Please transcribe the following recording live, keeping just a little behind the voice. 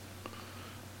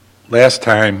Last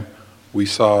time we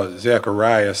saw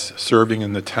Zacharias serving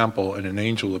in the temple, and an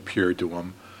angel appeared to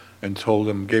him and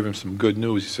gave him some good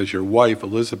news. He says, your wife,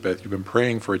 Elizabeth, you've been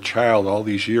praying for a child all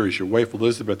these years. Your wife,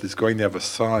 Elizabeth, is going to have a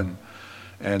son,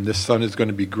 and this son is going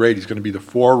to be great. He's going to be the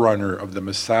forerunner of the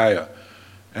Messiah.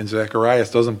 And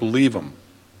Zacharias doesn't believe him.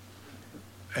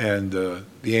 And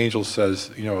the angel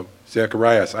says,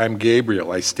 Zacharias, I'm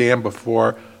Gabriel. I stand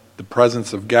before the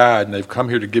presence of God, and I've come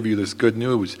here to give you this good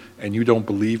news, and you don't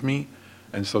believe me?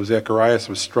 And so Zacharias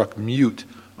was struck mute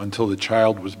until the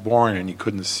child was born, and he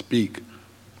couldn't speak.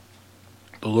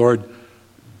 The Lord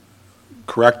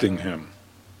correcting him.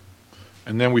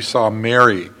 And then we saw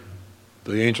Mary,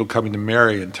 the angel coming to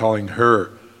Mary and telling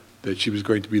her that she was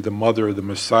going to be the mother of the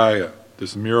Messiah,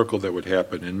 this miracle that would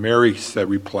happen. And Mary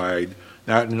replied,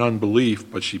 not in unbelief,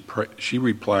 but she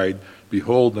replied,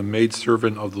 behold, the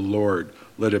maidservant of the Lord,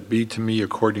 let it be to me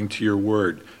according to your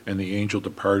word. And the angel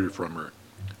departed from her.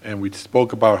 And we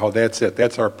spoke about how that's it.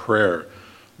 That's our prayer.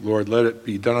 Lord, let it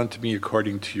be done unto me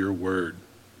according to your word.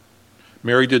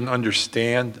 Mary didn't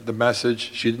understand the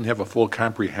message. She didn't have a full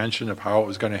comprehension of how it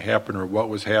was going to happen or what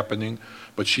was happening,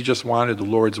 but she just wanted the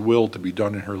Lord's will to be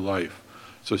done in her life.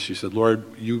 So she said, Lord,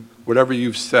 whatever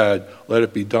you've said, let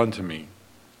it be done to me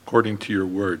according to your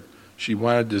word. She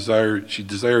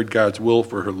desired God's will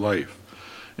for her life.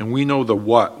 And we know the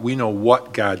what. We know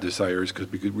what God desires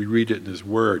because we read it in his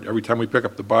word. Every time we pick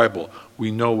up the Bible, we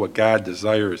know what God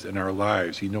desires in our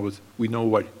lives. We know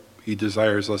what he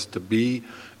desires us to be,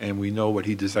 and we know what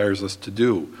he desires us to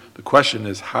do. The question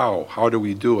is how? How do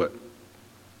we do it?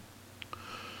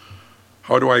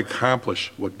 How do I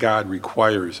accomplish what God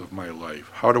requires of my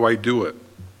life? How do I do it?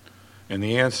 And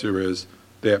the answer is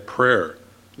that prayer.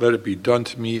 Let it be done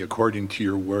to me according to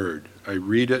your word. I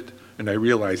read it and I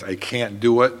realize I can't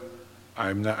do it.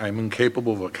 I'm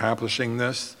incapable of accomplishing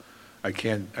this. I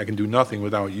can do nothing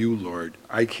without you, Lord.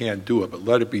 I can't do it, but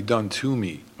let it be done to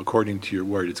me according to your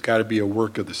word. It's got to be a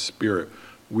work of the Spirit.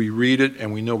 We read it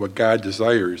and we know what God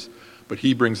desires, but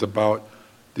he brings about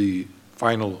the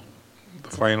final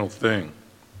thing.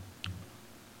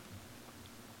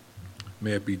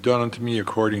 May it be done unto me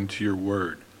according to your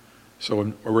word.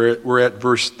 So we're at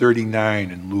verse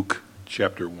 39 in Luke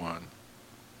chapter 1.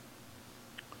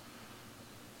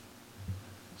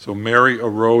 So Mary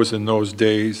arose in those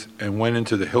days and went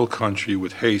into the hill country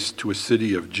with haste to a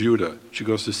city of Judah. She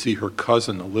goes to see her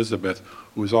cousin Elizabeth,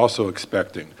 who is also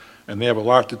expecting. And they have a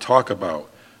lot to talk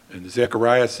about. And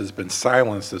Zacharias has been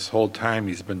silenced this whole time.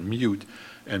 He's been mute.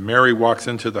 And Mary walks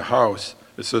into the house.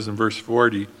 It says in verse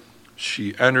 40,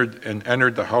 she entered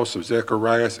the house of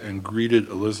Zacharias and greeted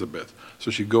Elizabeth.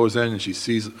 So she goes in and she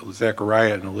sees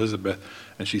Zachariah and Elizabeth,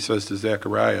 and she says to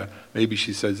Zachariah, maybe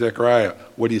she said, Zachariah,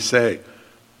 what do you say?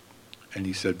 And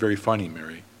he said, very funny,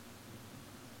 Mary.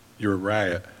 You're a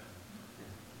riot.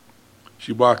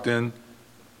 She walked in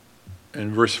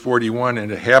verse 41,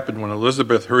 and it happened when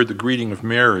Elizabeth heard the greeting of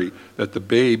Mary that the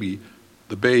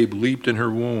babe leaped in her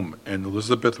womb, and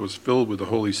Elizabeth was filled with the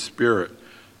Holy Spirit.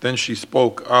 Then she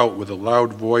spoke out with a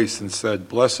loud voice and said,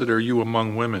 blessed are you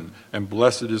among women, and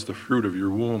blessed is the fruit of your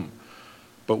womb.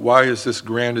 But why is this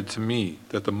granted to me,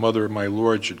 that the mother of my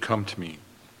Lord should come to me?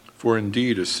 For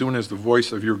indeed, as soon as the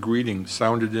voice of your greeting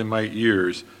sounded in my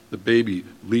ears, the baby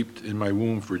leaped in my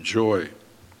womb for joy.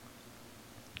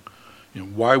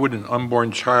 Why would an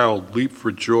unborn child leap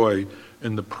for joy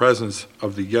in the presence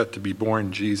of the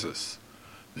yet-to-be-born Jesus?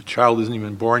 The child isn't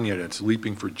even born yet. It's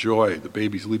leaping for joy. The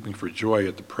baby's leaping for joy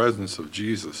at the presence of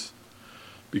Jesus.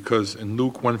 Because in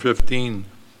Luke 1:15,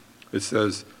 it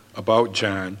says about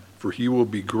John, for he will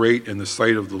be great in the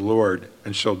sight of the Lord,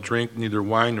 and shall drink neither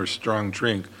wine nor strong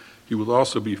drink. He will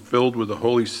also be filled with the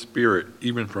Holy Spirit,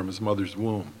 even from his mother's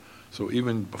womb. So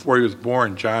even before he was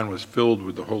born, John was filled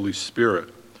with the Holy Spirit.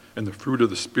 And the fruit of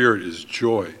the Spirit is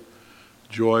joy.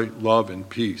 Joy, love, and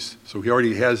peace. So he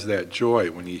already has that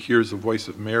joy when he hears the voice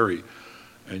of Mary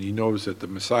and he knows that the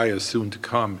Messiah is soon to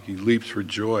come. He leaps for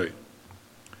joy.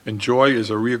 And joy is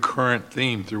a recurrent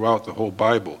theme throughout the whole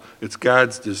Bible. It's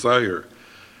God's desire.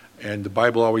 And the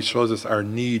Bible always shows us our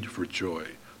need for joy.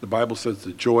 The Bible says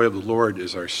the joy of the Lord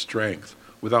is our strength.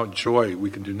 Without joy, we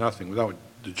can do nothing. Without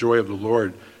the joy of the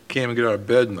Lord, can't even get out of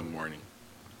bed in the morning.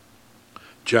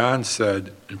 John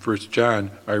said in 1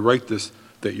 John, I write this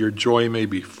that your joy may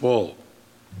be full.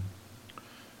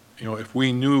 If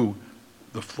we knew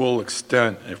the full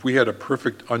extent, if we had a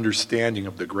perfect understanding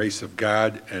of the grace of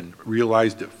God and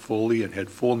realized it fully and had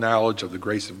full knowledge of the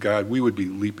grace of God, we would be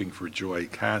leaping for joy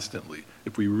constantly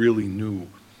if we really knew.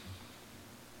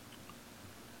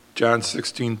 John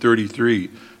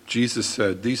 16:33, Jesus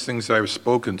said, these things I have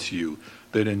spoken to you,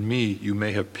 that in me you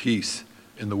may have peace.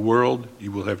 In the world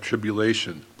you will have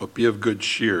tribulation, but be of good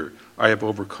cheer. I have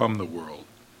overcome the world.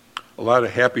 A lot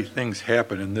of happy things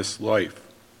happen in this life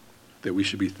that we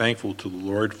should be thankful to the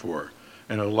Lord for.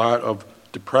 And a lot of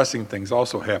depressing things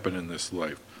also happen in this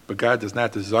life. But God does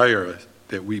not desire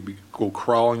that we go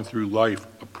crawling through life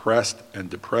oppressed and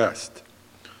depressed.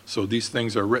 So these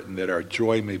things are written that our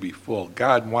joy may be full.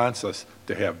 God wants us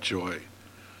to have joy.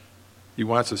 He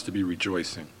wants us to be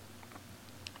rejoicing.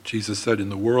 Jesus said, in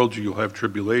the world you'll have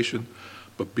tribulation,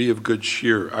 but be of good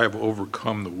cheer. I have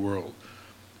overcome the world.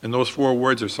 And those 4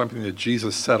 words are something that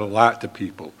Jesus said a lot to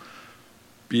people.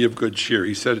 Be of good cheer.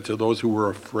 He said it to those who were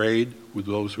afraid, with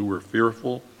those who were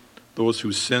fearful, those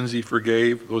whose sins he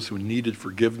forgave, those who needed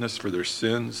forgiveness for their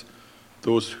sins,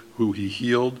 those who he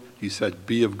healed. He said,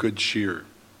 be of good cheer.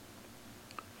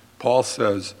 Paul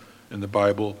says in the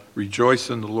Bible, rejoice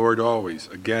in the Lord always.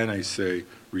 Again, I say,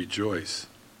 rejoice.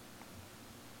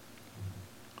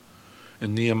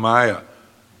 In Nehemiah,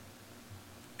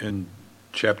 in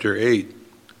chapter 8,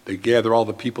 they gather all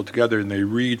the people together and they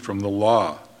read from the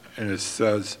law. And it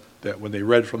says that when they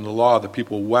read from the law, the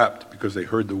people wept because they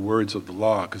heard the words of the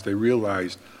law, because they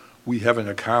realized we haven't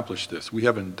accomplished this, we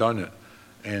haven't done it,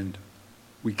 and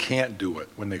we can't do it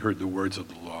when they heard the words of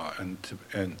the law.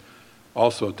 And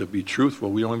also, to be truthful,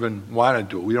 we don't even want to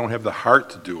do it. We don't have the heart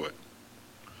to do it.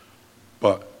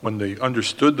 But when they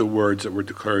understood the words that were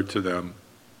declared to them,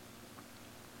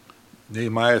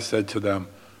 Nehemiah said to them,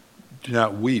 do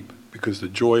not weep, because the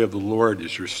joy of the Lord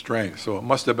is your strength. So it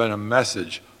must have been a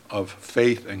message of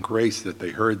faith and grace that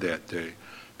they heard that day,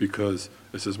 because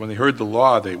it says when they heard the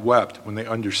law, they wept. When they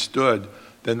understood,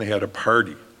 then they had a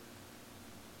party.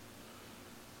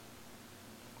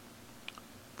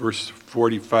 Verse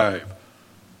 45,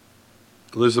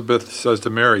 Elizabeth says to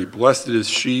Mary, blessed is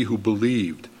she who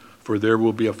believed, for there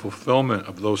will be a fulfillment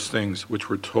of those things which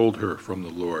were told her from the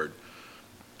Lord.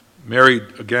 Mary,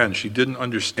 again, she didn't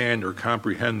understand or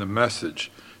comprehend the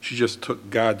message. She just took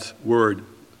God's word.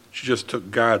 She just took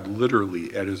God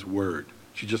literally at his word.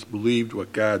 She just believed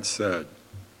what God said.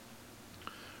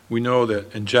 We know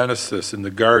that in Genesis, in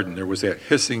the garden, there was that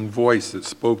hissing voice that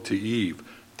spoke to Eve.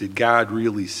 Did God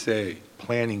really say?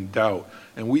 Planting doubt.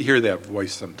 And we hear that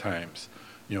voice sometimes.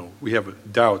 We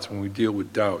have doubts when we deal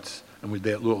with doubts. And with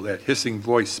that hissing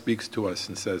voice speaks to us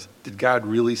and says, did God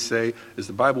really say? Is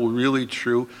the Bible really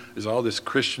true? Is all this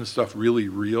Christian stuff really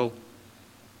real?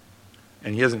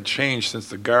 And he hasn't changed since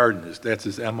the garden. That's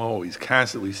his MO. He's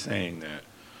constantly saying that.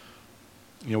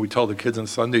 We tell the kids in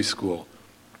Sunday school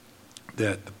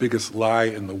that the biggest lie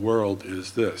in the world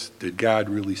is this: did God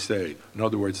really say? In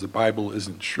other words, the Bible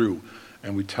isn't true.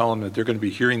 And we tell them that they're going to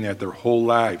be hearing that their whole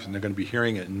lives, and they're going to be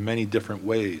hearing it in many different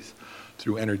ways,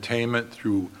 through entertainment,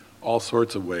 through all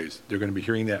sorts of ways. They're going to be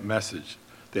hearing that message,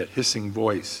 that hissing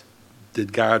voice.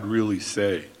 Did God really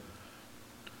say?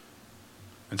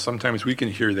 And sometimes we can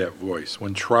hear that voice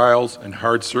when trials and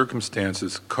hard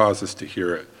circumstances cause us to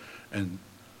hear it. And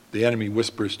the enemy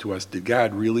whispers to us, did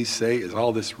God really say? Is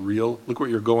all this real? Look what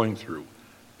you're going through.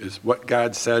 Is what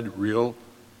God said real?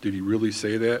 Did he really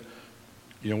say that?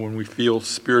 When we feel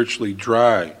spiritually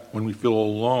dry, when we feel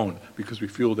alone, because we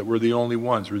feel that we're the only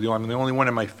ones. I'm the only one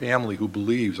in my family who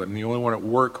believes. I'm the only one at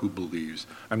work who believes.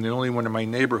 I'm the only one in my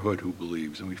neighborhood who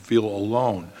believes. And we feel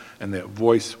alone, and that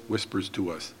voice whispers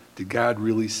to us, did God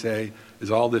really say?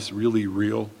 Is all this really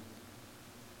real?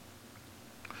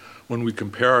 When we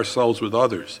compare ourselves with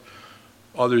others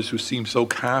who seem so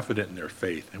confident in their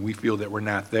faith, and we feel that we're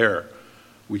not there,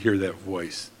 we hear that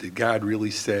voice. Did God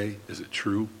really say? Is it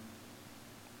true?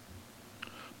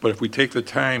 But if we take the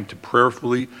time to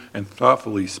prayerfully and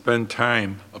thoughtfully spend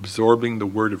time absorbing the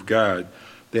Word of God,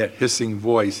 that hissing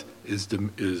voice is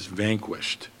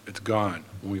vanquished. It's gone.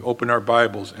 When we open our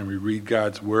Bibles and we read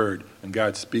God's Word and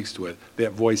God speaks to it,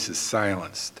 that voice is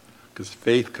silenced, because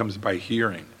faith comes by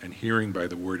hearing, and hearing by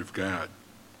the Word of God.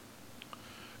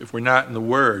 If we're not in the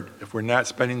Word, if we're not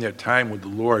spending that time with the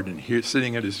Lord and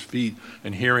sitting at his feet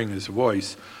and hearing his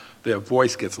voice, that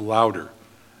voice gets louder.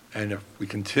 And if we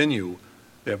continue,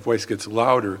 that voice gets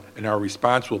louder, and our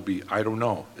response will be, I don't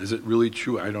know. Is it really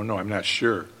true? I don't know. I'm not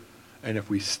sure. And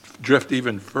if we drift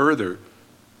even further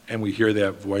and we hear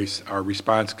that voice, our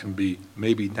response can be,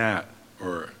 maybe not,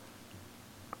 or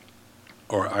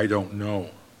I don't know,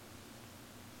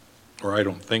 or I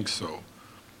don't think so.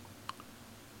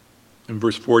 In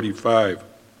verse 45,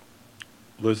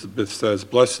 Elizabeth says,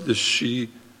 blessed is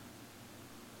she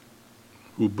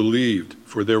who believed,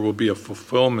 for there will be a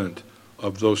fulfillment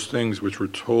of those things which were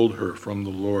told her from the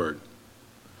Lord.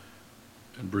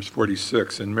 In verse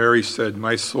 46, and Mary said,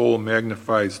 my soul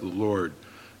magnifies the Lord,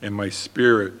 and my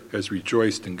spirit has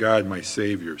rejoiced in God my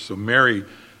Savior. So Mary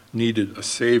needed a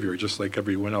Savior just like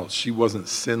everyone else. She wasn't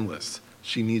sinless.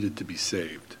 She needed to be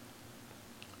saved.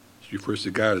 She refers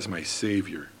to God as my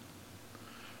Savior.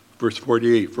 Verse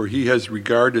 48, for he has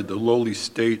regarded the lowly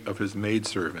state of his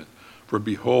maidservant. For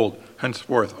behold,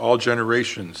 henceforth all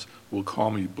generations will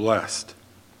call me blessed.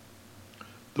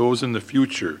 Those in the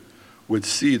future would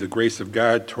see the grace of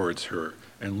God towards her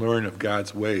and learn of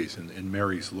God's ways in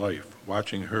Mary's life,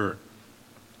 watching her.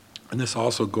 And this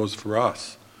also goes for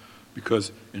us,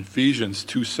 because in Ephesians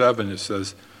 2:7 it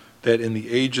says that in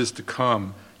the ages to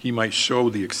come he might show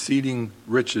the exceeding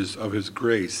riches of his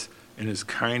grace and his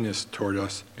kindness toward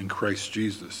us in Christ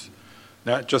Jesus.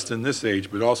 Not just in this age,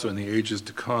 but also in the ages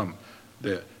to come.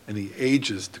 That in the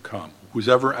ages to come, who's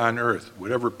ever on earth,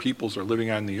 whatever peoples are living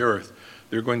on the earth,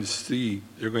 they're going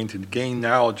to gain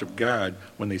knowledge of God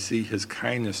when they see his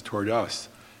kindness toward us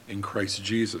in Christ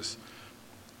Jesus.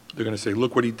 They're going to say,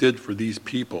 look what he did for these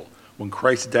people. When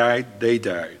Christ died, they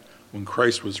died. When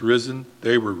Christ was risen,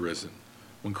 they were risen.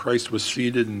 When Christ was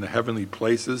seated in the heavenly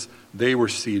places, they were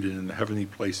seated in the heavenly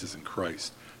places in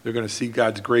Christ. They're going to see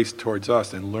God's grace towards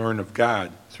us and learn of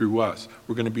God through us.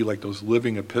 We're going to be like those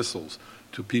living epistles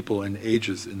to people in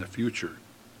ages in the future.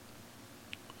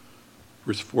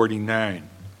 Verse 49,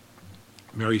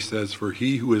 Mary says, for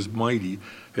he who is mighty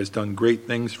has done great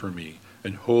things for me,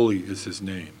 and holy is his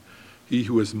name. He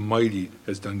who is mighty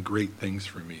has done great things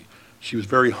for me. She was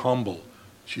very humble.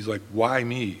 She's like, why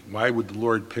me? Why would the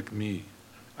Lord pick me?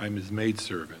 I'm his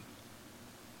maidservant.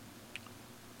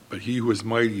 But he who is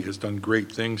mighty has done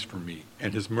great things for me,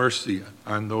 and his mercy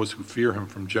on those who fear him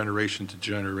from generation to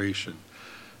generation.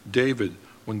 David,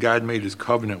 when God made his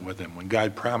covenant with him, when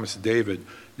God promised David,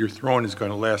 your throne is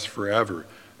going to last forever,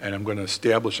 and I'm going to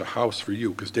establish a house for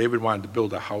you, because David wanted to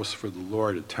build a house for the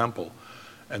Lord, a temple.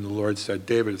 And the Lord said,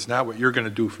 David, it's not what you're going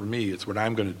to do for me, it's what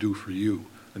I'm going to do for you.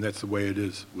 And that's the way it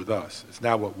is with us. It's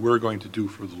not what we're going to do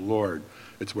for the Lord,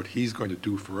 it's what he's going to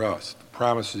do for us, the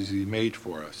promises he made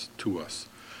for us, to us.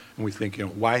 And we think,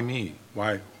 why me?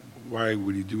 Why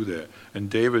would he do that? And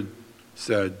David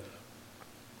said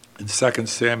in 2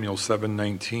 Samuel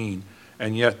 7:19,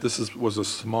 and yet this was a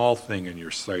small thing in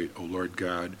your sight, O Lord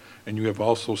God, and you have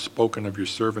also spoken of your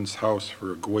servant's house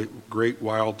for a great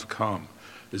while to come.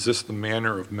 Is this the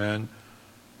manner of man,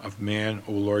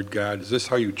 O Lord God? Is this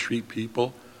how you treat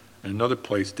people? In another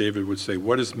place, David would say,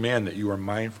 what is man that you are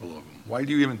mindful of him? Why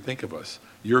do you even think of us?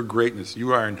 Your greatness,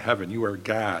 you are in heaven, you are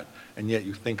God, and yet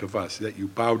you think of us, that you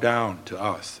bow down to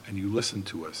us and you listen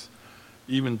to us,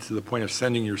 even to the point of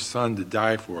sending your son to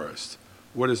die for us.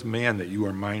 What is man that you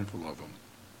are mindful of him?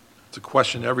 It's a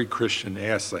question every Christian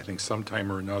asks, I think,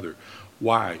 sometime or another.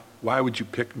 Why? Why would you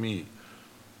pick me?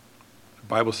 The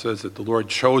Bible says that the Lord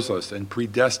chose us and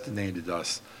predestinated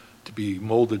us to be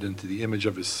molded into the image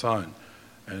of his Son.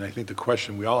 And I think the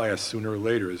question we all ask sooner or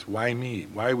later is, why me?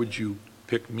 Why would you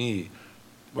pick me?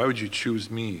 Why would you choose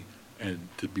me and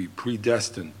to be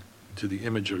predestined to the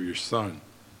image of your Son?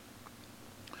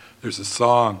 There's a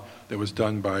song that was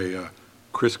done by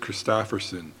Chris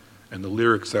Christopherson, and the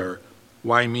lyrics are,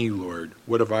 why me, Lord?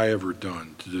 What have I ever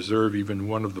done to deserve even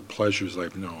one of the pleasures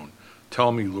I've known?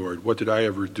 Tell me, Lord, what did I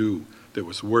ever do that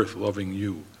was worth loving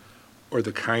you, or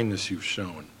the kindness you've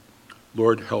shown?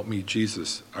 Lord, help me,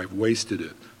 Jesus, I've wasted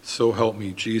it. So help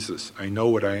me, Jesus, I know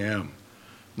what I am.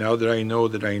 Now that I know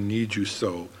that I need you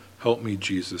so, help me,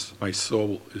 Jesus, my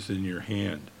soul is in your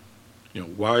hand.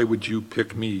 Why would you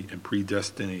pick me and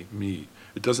predestinate me?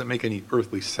 It doesn't make any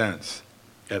earthly sense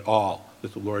at all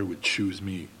that the Lord would choose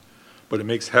me. But it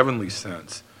makes heavenly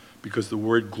sense, because the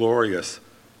word glorious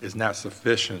is not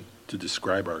sufficient to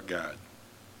describe our God.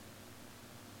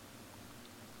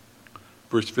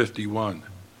 Verse 51,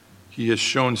 he has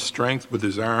shown strength with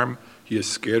his arm. He has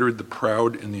scattered the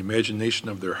proud in the imagination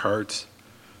of their hearts.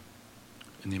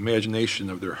 In the imagination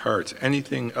of their hearts.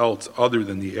 Anything else other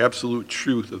than the absolute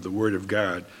truth of the Word of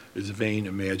God is vain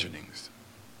imaginings.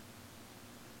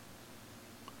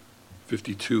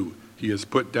 52, he has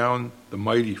put down the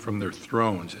mighty from their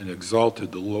thrones and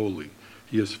exalted the lowly.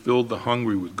 He has filled the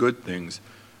hungry with good things,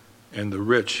 and the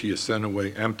rich he has sent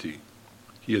away empty.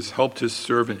 He has helped his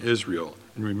servant Israel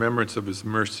in remembrance of his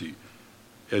mercy,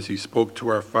 as he spoke to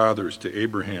our fathers, to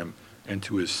Abraham, and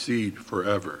to his seed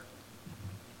forever.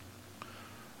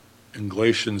 In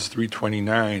Galatians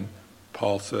 3:29,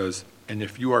 Paul says, and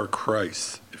if you are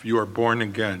Christ, if you are born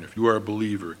again, if you are a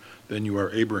believer, then you are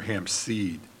Abraham's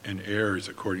seed and heirs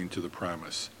according to the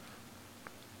promise.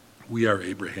 We are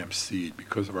Abraham's seed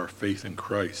because of our faith in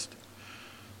Christ.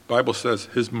 The Bible says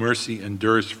his mercy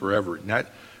endures forever.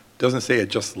 Doesn't say it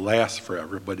just lasts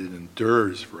forever, but it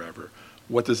endures forever.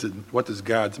 What does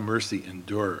God's mercy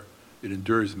endure? It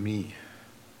endures me.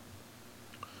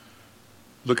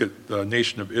 Look at the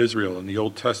nation of Israel in the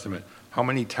Old Testament. How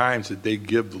many times did they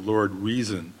give the Lord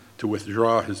reason to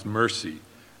withdraw his mercy,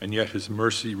 and yet his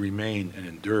mercy remained and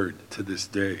endured to this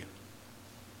day?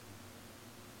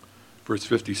 Verse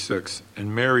 56,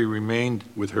 and Mary remained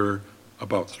with her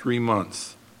about 3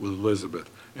 months with Elizabeth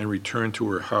and returned to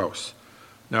her house.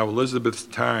 Now Elizabeth's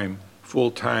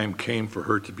full time came for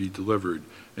her to be delivered,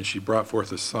 and she brought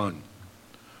forth a son.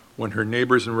 When her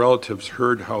neighbors and relatives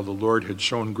heard how the Lord had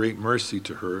shown great mercy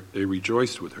to her, they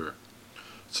rejoiced with her.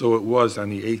 So it was on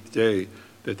the 8th day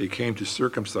that they came to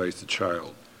circumcise the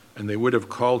child, and they would have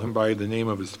called him by the name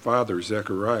of his father,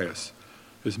 Zacharias.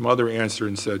 His mother answered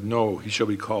and said, no, he shall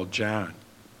be called John.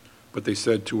 But they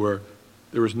said to her,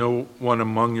 there is no one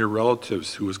among your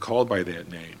relatives who is called by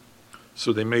that name.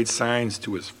 So they made signs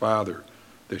to his father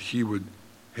that he would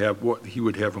have what he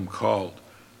would have him called.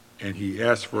 And he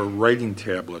asked for a writing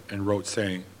tablet and wrote,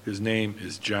 saying, his name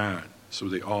is John. So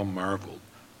they all marveled.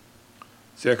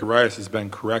 Zacharias has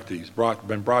been corrected. He's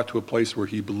been brought to a place where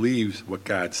he believes what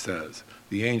God says.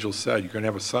 The angel said, you're going to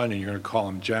have a son and you're going to call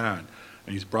him John.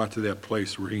 And he's brought to that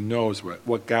place where he knows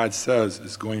what God says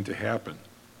is going to happen.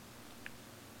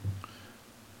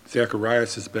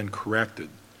 Zacharias has been corrected.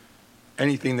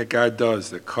 Anything that God does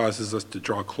that causes us to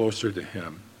draw closer to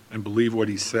him and believe what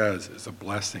he says is a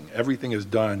blessing. Everything is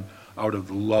done out of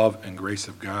the love and grace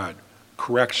of God.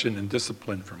 Correction and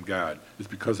discipline from God is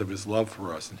because of his love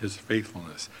for us and his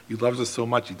faithfulness. He loves us so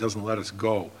much he doesn't let us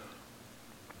go.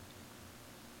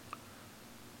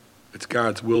 It's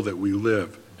God's will that we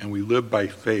live, and we live by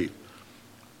faith,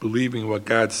 believing what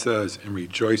God says and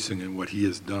rejoicing in what he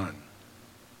has done.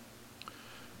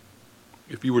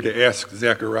 If you were to ask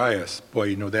Zacharias,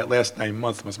 boy, that last 9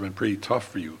 months must have been pretty tough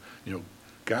for you.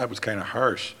 God was kind of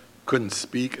harsh, couldn't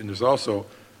speak, and there's also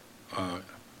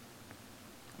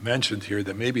mentioned here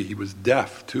that maybe he was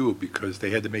deaf too, because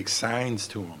they had to make signs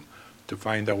to him to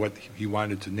find out what he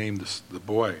wanted to name the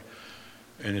boy.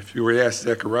 And if you were to ask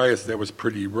Zacharias, that was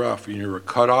pretty rough. You were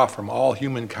cut off from all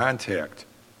human contact.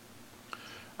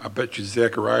 I bet you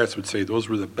Zacharias would say, those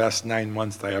were the best 9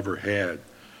 months I ever had.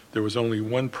 There was only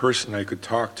one person I could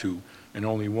talk to, and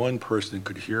only one person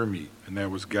could hear me, and that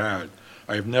was God.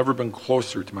 I have never been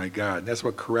closer to my God. And that's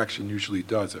what correction usually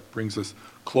does. It brings us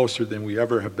closer than we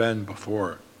ever have been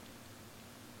before.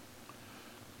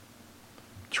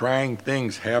 Trying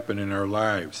things happen in our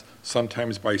lives,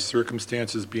 sometimes by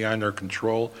circumstances beyond our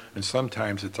control, and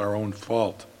sometimes it's our own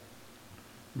fault.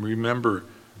 Remember,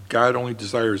 God only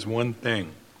desires one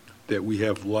thing, that we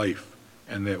have life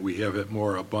and that we have it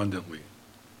more abundantly.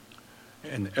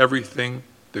 And everything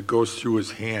that goes through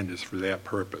his hand is for that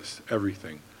purpose,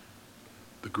 everything.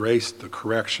 The grace, the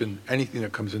correction, anything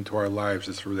that comes into our lives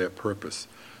is for that purpose,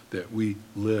 that we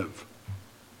live.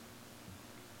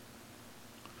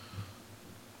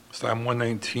 Psalm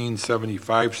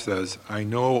 119:75 says, I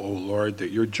know, O Lord, that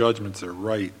your judgments are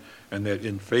right, and that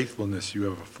in faithfulness you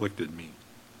have afflicted me.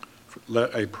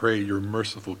 Let, I pray, your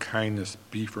merciful kindness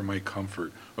be for my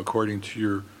comfort, according to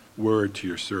your word to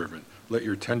your servant. Let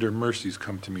your tender mercies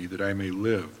come to me, that I may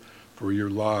live, for your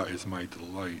law is my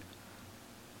delight.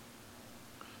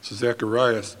 So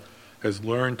Zacharias has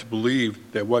learned to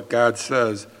believe that what God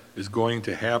says is going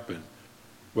to happen.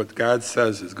 What God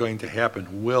says is going to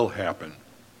happen will happen.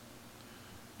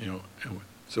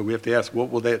 So we have to ask,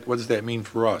 what does that mean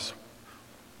for us?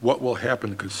 What will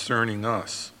happen concerning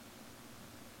us?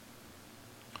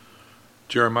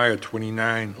 Jeremiah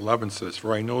 29:11 says,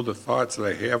 for I know the thoughts that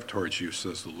I have towards you,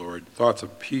 says the Lord, thoughts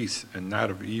of peace and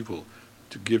not of evil,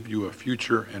 to give you a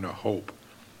future and a hope.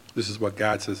 This is what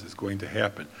God says is going to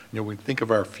happen. When we think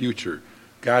of our future,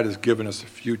 God has given us a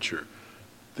future.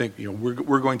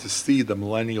 We're going to see the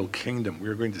millennial kingdom.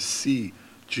 We're going to see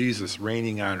Jesus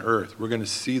reigning on earth. We're going to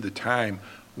see the time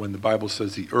when the Bible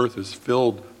says the earth is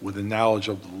filled with the knowledge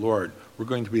of the Lord. We're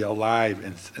going to be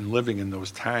alive and living in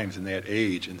those times, in that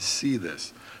age, and see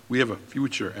this. We have a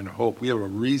future and a hope. We have a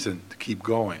reason to keep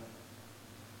going.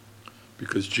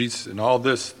 Because Jesus, and all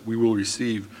this we will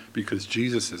receive because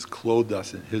Jesus has clothed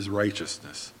us in his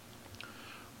righteousness.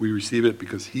 We receive it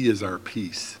because he is our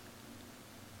peace.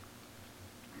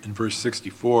 In verse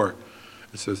 64,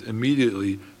 it says,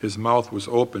 immediately his mouth was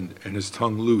opened and his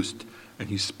tongue loosed, and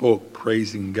he spoke,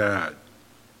 praising God.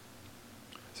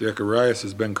 Zacharias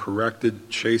has been corrected,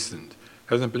 chastened,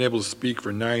 hasn't been able to speak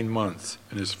for 9 months,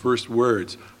 and his first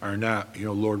words are not,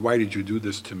 Lord, why did you do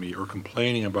this to me, or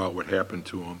complaining about what happened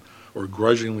to him, or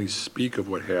grudgingly speak of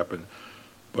what happened,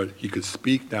 but he could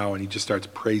speak now, and he just starts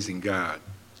praising God,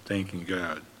 thanking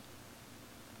God.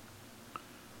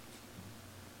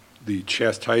 The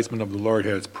chastisement of the Lord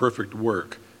had its perfect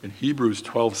work. In Hebrews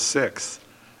 12:6,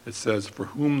 It says, "For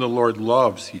whom the Lord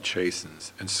loves, he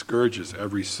chastens, and scourges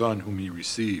every son whom he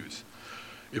receives."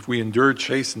 If we endure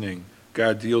chastening,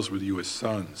 God deals with you as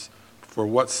sons. For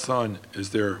what son is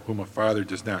there whom a father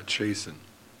does not chasten?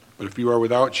 But if you are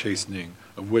without chastening,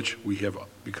 of which we have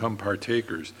become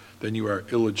partakers, then you are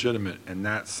illegitimate and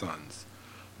not sons.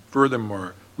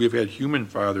 Furthermore, we have had human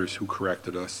fathers who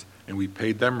corrected us, and we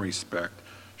paid them respect.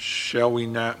 Shall we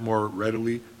not more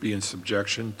readily be in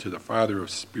subjection to the Father of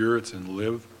spirits and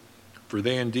live? For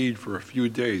they indeed for a few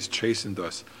days chastened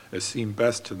us as seemed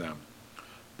best to them,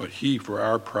 but he for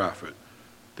our profit,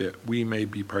 that we may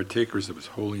be partakers of his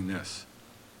holiness.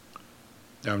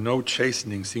 Now no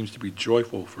chastening seems to be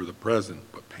joyful for the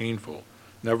present, but painful.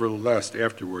 Nevertheless,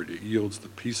 afterward it yields the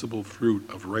peaceable fruit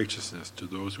of righteousness to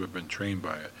those who have been trained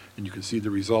by it. And you can see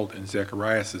the result in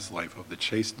Zacharias' life of the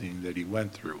chastening that he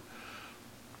went through.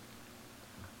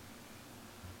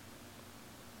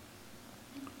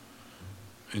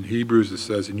 In Hebrews it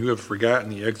says, "And you have forgotten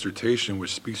the exhortation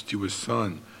which speaks to you as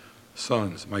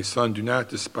sons. My son, do not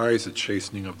despise the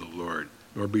chastening of the Lord,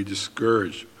 nor be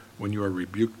discouraged when you are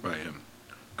rebuked by him."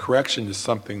 Correction is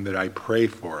something that I pray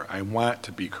for. I want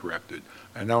to be corrected.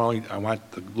 I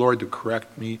want the Lord to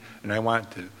correct me, and I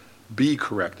want to be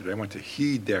corrected. I want to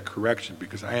heed that correction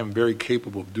because I am very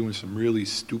capable of doing some really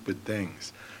stupid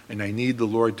things, and I need the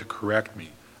Lord to correct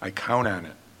me. I count on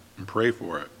it and pray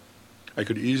for it. I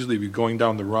could easily be going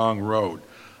down the wrong road.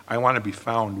 I want to be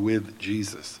found with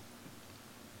Jesus.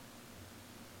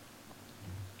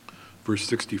 Verse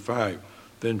 65,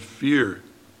 "Then fear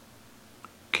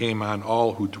came on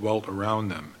all who dwelt around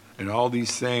them, and all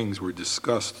these sayings were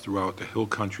discussed throughout the hill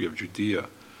country of Judea.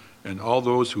 And all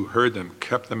those who heard them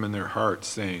kept them in their hearts,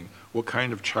 saying, 'What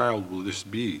kind of child will this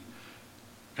be?'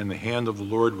 And the hand of the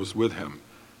Lord was with him.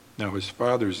 Now his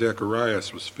father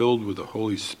Zacharias was filled with the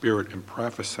Holy Spirit and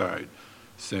prophesied,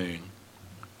 saying,"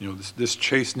 this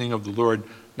chastening of the Lord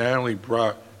not only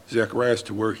brought Zacharias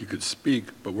to where he could speak,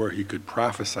 but where he could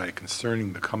prophesy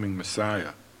concerning the coming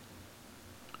Messiah.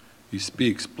 He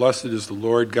speaks, "Blessed is the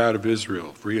Lord God of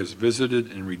Israel, for he has visited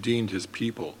and redeemed his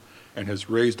people, and has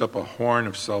raised up a horn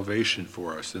of salvation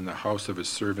for us in the house of his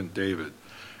servant David.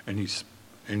 And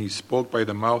he spoke by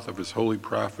the mouth of his holy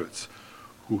prophets,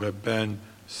 who have been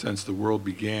since the world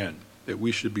began, that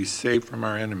we should be saved from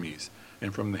our enemies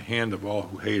and from the hand of all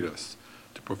who hate us,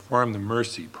 to perform the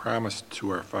mercy promised to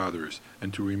our fathers,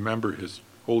 and to remember his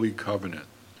holy covenant,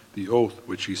 the oath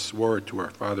which he swore to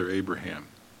our father Abraham,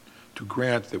 to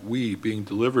grant that we, being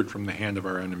delivered from the hand of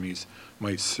our enemies,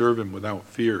 might serve him without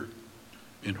fear,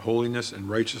 in holiness and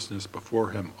righteousness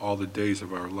before him all the days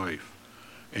of our life.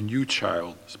 And you,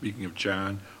 child," speaking of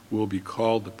John, "will be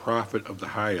called the prophet of the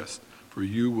highest, for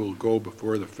you will go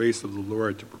before the face of the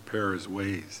Lord to prepare his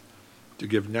ways, to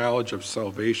give knowledge of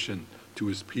salvation to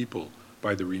his people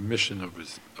by the remission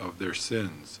of their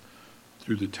sins,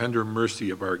 through the tender mercy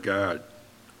of our God,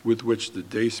 with which the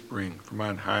dayspring from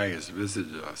on high has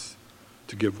visited us,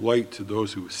 to give light to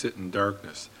those who sit in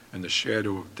darkness and the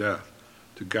shadow of death,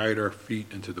 to guide our feet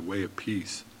into the way of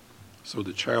peace." So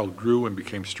the child grew and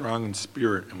became strong in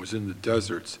spirit and was in the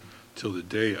deserts till the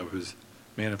day of his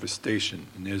manifestation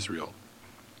in Israel.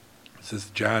 It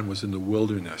says John was in the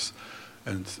wilderness.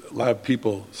 And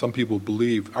some people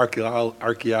believe,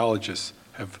 archaeologists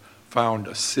have found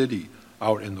a city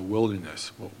out in the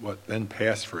wilderness, what then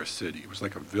passed for a city. It was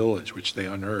like a village which they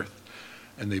unearthed.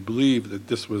 And they believe that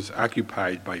this was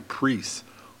occupied by priests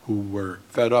who were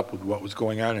fed up with what was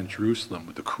going on in Jerusalem,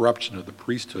 with the corruption of the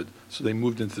priesthood. So they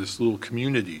moved into this little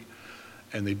community,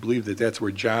 and they believe that that's where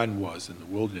John was, in the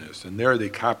wilderness. And there they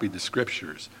copied the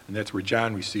scriptures, and that's where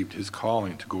John received his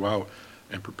calling to go out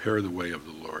and prepare the way of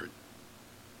the Lord.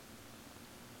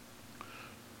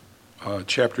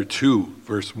 Chapter 2,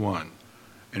 verse 1.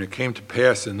 "And it came to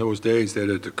pass in those days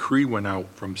that a decree went out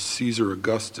from Caesar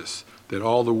Augustus that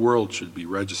all the world should be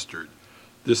registered.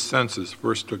 This census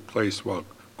first took place while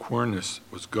Quirinius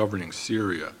was governing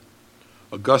Syria.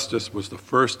 Augustus was the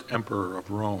first emperor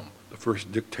of Rome, the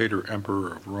first dictator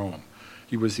emperor of Rome.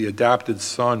 He was the adopted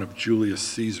son of Julius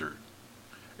Caesar.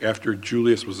 After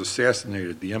Julius was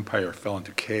assassinated, the empire fell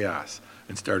into chaos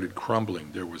and started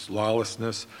crumbling. There was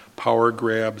lawlessness, power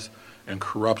grabs, and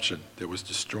corruption that was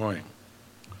destroying.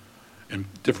 And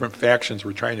different factions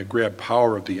were trying to grab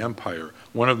power of the empire.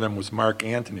 One of them was Mark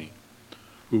Antony,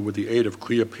 who, with the aid of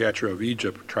Cleopatra of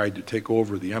Egypt, tried to take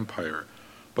over the empire.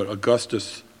 But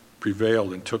Augustus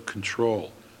prevailed and took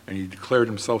control, and he declared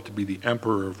himself to be the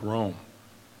emperor of Rome.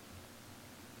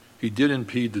 He did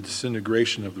impede the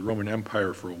disintegration of the Roman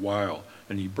Empire for a while,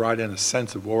 and he brought in a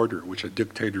sense of order, which a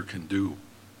dictator can do.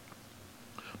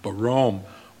 But Rome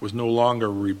was no longer a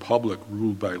republic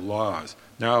ruled by laws.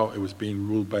 Now it was being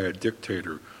ruled by a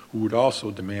dictator who would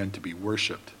also demand to be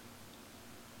worshipped.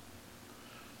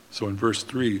 So in verse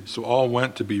 3, so all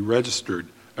went to be registered,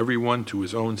 everyone to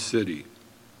his own city.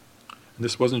 And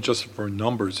this wasn't just for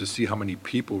numbers to see how many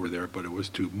people were there, but it was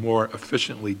to more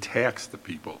efficiently tax the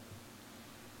people.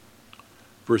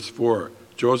 Verse 4,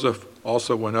 Joseph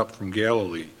also went up from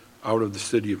Galilee, out of the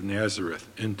city of Nazareth,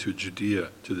 into Judea,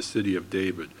 to the city of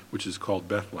David, which is called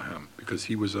Bethlehem, because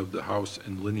he was of the house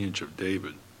and lineage of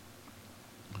David.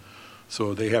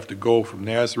 So they have to go from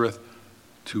Nazareth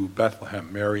to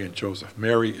Bethlehem, Mary and Joseph.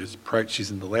 Mary is she's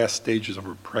in the last stages of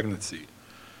her pregnancy.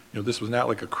 This was not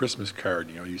like a Christmas card.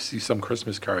 You see some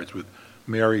Christmas cards with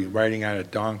Mary riding on a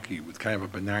donkey with kind of a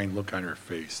benign look on her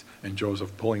face, and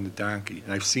Joseph pulling the donkey.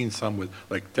 And I've seen some with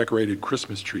like decorated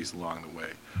Christmas trees along the way,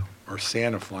 or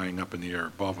Santa flying up in the air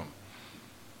above them.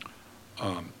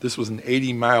 This was an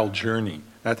 80-mile journey,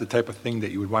 not the type of thing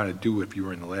that you would want to do if you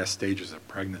were in the last stages of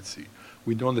pregnancy.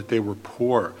 We know that they were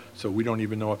poor, so we don't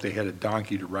even know if they had a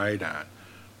donkey to ride on.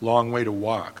 Long way to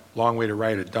walk, long way to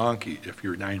ride a donkey if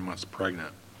you're 9 months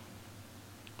pregnant.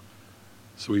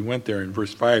 So he went there in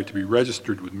verse 5 to be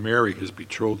registered with Mary, his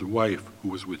betrothed wife, who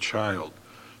was with child.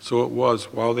 So it was,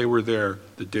 while they were there,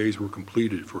 the days were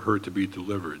completed for her to be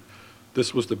delivered.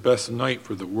 This was the best night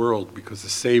for the world because the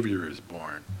Savior is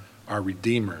born, our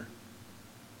Redeemer,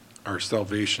 our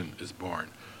salvation is born.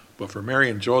 But for Mary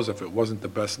and Joseph, it wasn't the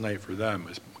best night for them.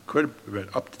 It could have been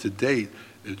up to date.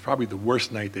 It's probably the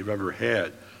worst night they've ever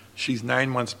had. She's 9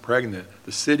 months pregnant.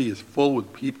 The city is full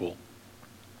with people.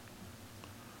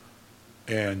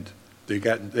 And they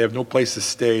have no place to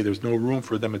stay. There's no room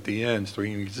for them at the inn. So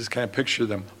you can just kind of picture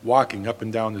them walking up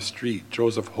and down the street,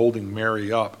 Joseph holding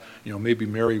Mary up. Maybe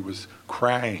Mary was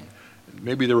crying.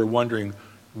 Maybe they were wondering,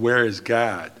 where is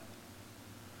God?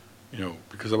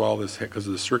 Because of all this, because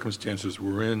of the circumstances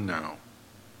we're in now.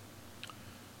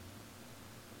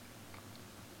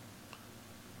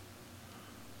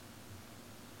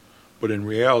 But in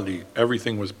reality,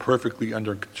 everything was perfectly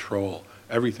under control.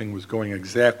 Everything was going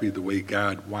exactly the way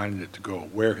God wanted it to go,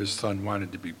 where his son wanted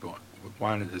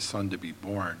his son to be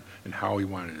born, and how he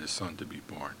wanted his son to be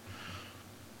born.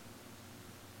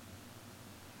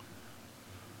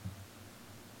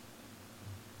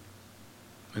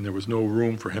 And there was no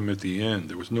room for him at the end.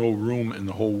 There was no room in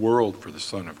the whole world for the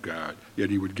Son of God. Yet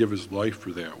he would give his life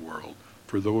for that world,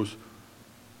 for those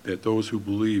who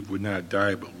believe would not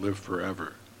die but live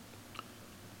forever.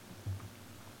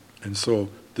 And so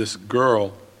this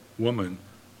woman,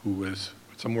 who was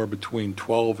somewhere between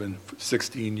 12 and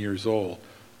 16 years old,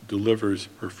 delivers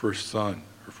her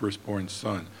firstborn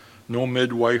son. No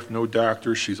midwife, no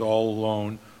doctor, she's all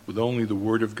alone, with only the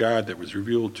word of God that was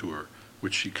revealed to her,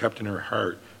 which she kept in her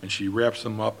heart, and she wraps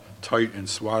him up tight in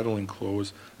swaddling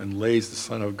clothes and lays the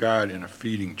Son of God in a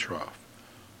feeding trough,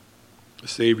 the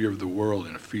Savior of the world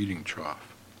in a feeding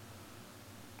trough.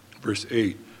 Verse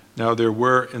 8, now there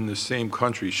were in the same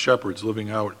country shepherds living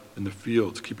out in the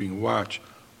fields, keeping watch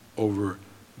over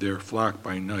their flock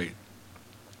by night.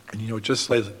 And just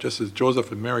as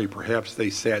Joseph and Mary, perhaps they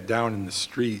sat down in the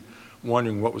street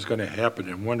wondering what was going to happen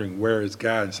and wondering where is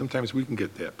God. And sometimes we can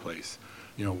get that place.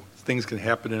 Things can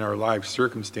happen in our lives,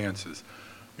 circumstances,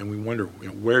 and we wonder,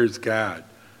 where is God?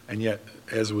 And yet,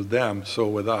 as with them, so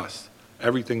with us,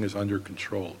 everything is under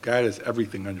control. God has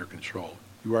everything under control.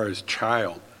 You are his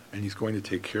child, and he's going to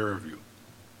take care of you.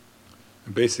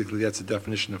 And basically, that's the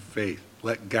definition of faith.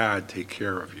 Let God take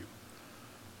care of you.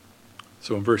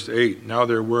 So in verse 8, now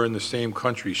there were in the same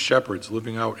country shepherds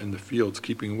living out in the fields,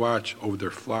 keeping watch over their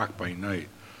flock by night.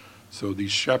 So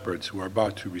these shepherds who are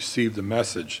about to receive the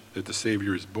message that the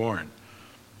Savior is born,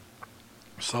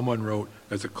 someone wrote,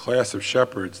 as a class of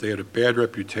shepherds, they had a bad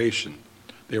reputation.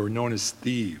 They were known as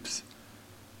thieves.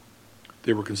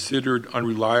 They were considered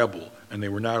unreliable, and they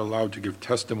were not allowed to give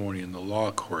testimony in the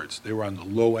law courts. They were on the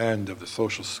low end of the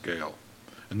social scale.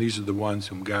 And these are the ones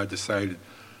whom God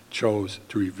chose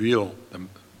to reveal them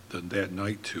that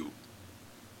night to.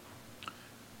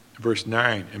 Verse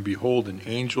 9, and behold, an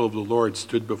angel of the Lord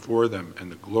stood before them,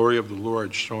 and the glory of the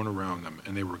Lord shone around them,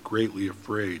 and they were greatly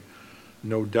afraid.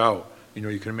 No doubt,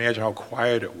 you can imagine how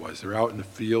quiet it was. They're out in the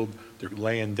field, they're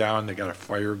laying down, they got a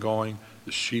fire going,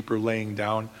 the sheep are laying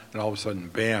down, and all of a sudden,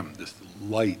 bam, this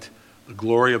light. The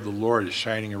glory of the Lord is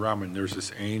shining around them, and there's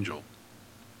this angel.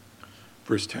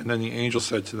 Verse 10, then the angel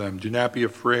said to them, do not be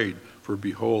afraid, for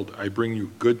behold, I bring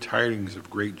you good tidings of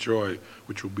great joy,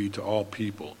 which will be to all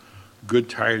people.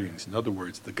 Good tidings, in other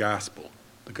words, the gospel.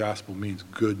 The gospel means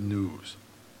good news.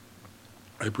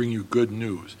 I bring you good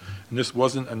news. And this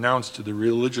wasn't announced to the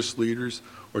religious leaders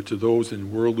or to those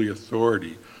in worldly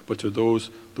authority, but to those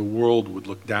the world would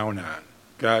look down on.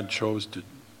 God chose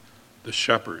the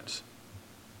shepherds.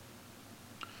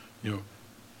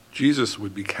 Jesus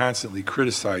would be constantly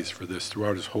criticized for this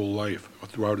throughout his whole life, or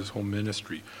throughout his whole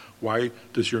ministry. Why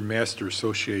does your master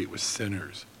associate with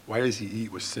sinners? Why does he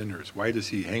eat with sinners? Why does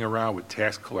he hang around with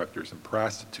tax collectors and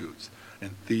prostitutes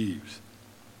and thieves?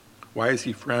 Why is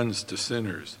he friends to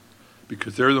sinners?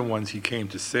 Because they're the ones he came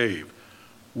to save.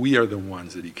 We are the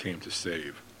ones that he came to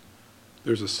save.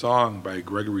 There's a song by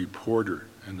Gregory Porter,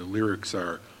 and the lyrics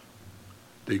are,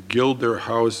 they gild their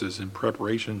houses in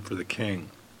preparation for the king,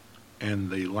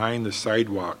 and they line the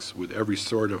sidewalks with every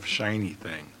sort of shiny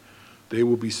thing. They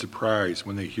will be surprised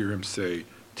when they hear him say,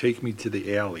 take me to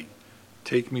the alley,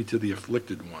 take me to the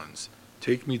afflicted ones,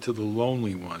 take me to the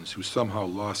lonely ones who somehow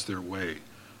lost their way.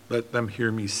 Let them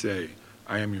hear me say,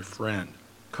 I am your friend,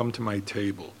 come to my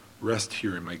table, rest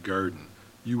here in my garden,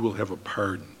 you will have a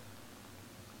pardon.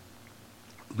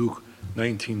 Luke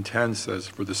 19:10 says,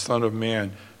 for the Son of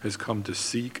Man has come to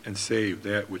seek and save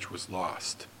that which was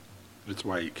lost. That's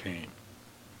why he came.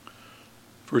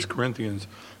 1 Corinthians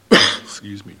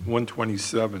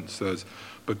 1:27 says,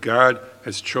 but God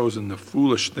has chosen the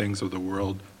foolish things of the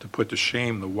world to put to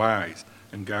shame the wise,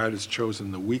 and God has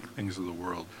chosen the weak things of the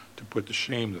world to put to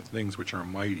shame the things which are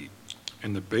mighty,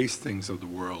 and the base things of the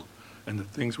world, and the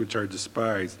things which are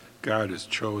despised, God has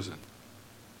chosen.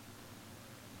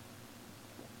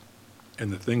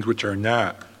 And the things which are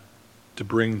not, to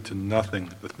bring to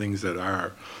nothing the things that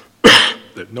are,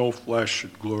 that no flesh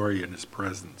should glory in his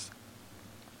presence.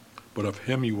 But of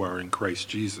him you are in Christ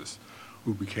Jesus,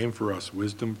 who became for us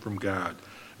wisdom from God,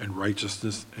 and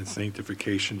righteousness and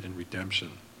sanctification and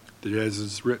redemption. That as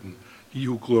is written, he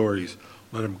who glories,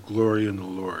 let him glory in the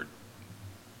Lord.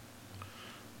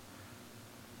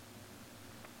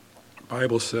 The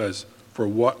Bible says, for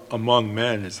what among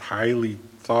men is highly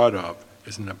thought of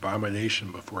is an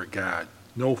abomination before God.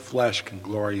 No flesh can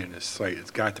glory in his sight.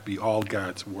 It's got to be all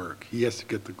God's work. He has to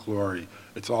get the glory.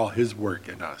 It's all his work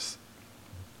in us.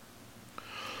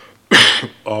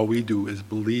 All we do is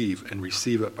believe and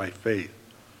receive it by faith.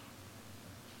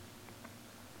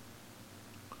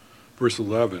 Verse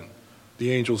 11,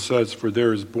 the angel says, for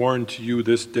there is born to you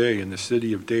this day in the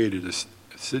city of David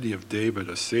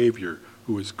a Savior,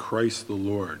 who is Christ the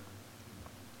Lord.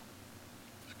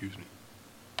 Excuse me.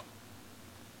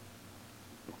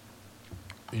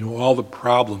 All the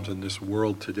problems in this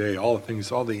world today, all the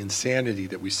things, all the insanity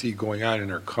that we see going on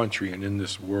in our country and in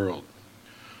this world.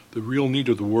 The real need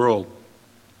of the world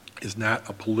is not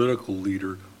a political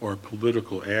leader or a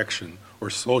political action or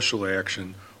social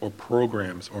action or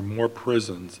programs or more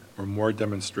prisons or more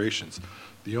demonstrations.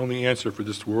 The only answer for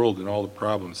this world and all the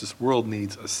problems, this world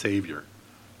needs a Savior,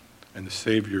 and the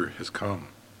Savior has come.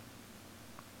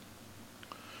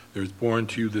 There is born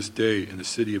to you this day in the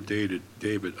city of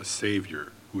David a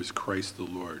Savior, who is Christ the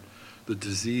Lord. The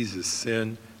disease is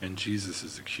sin, and Jesus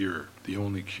is the cure, the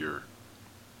only cure.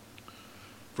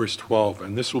 Verse 12,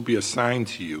 and this will be a sign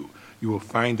to you. You will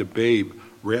find a babe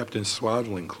wrapped in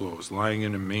swaddling clothes, lying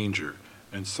in a manger.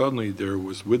 And suddenly there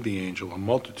was with the angel a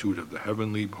multitude of the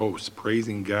heavenly hosts,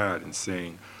 praising God and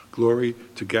saying, glory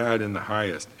to God in the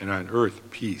highest, and on earth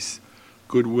peace,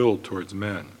 goodwill towards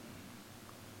men.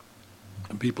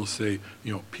 And people say,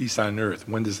 peace on earth.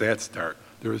 When does that start?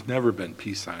 There has never been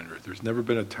peace on earth. There's never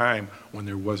been a time when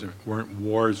there weren't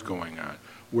wars going on.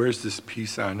 Where's this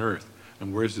peace on earth?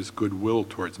 And where's this goodwill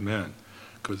towards men?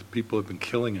 Because people have been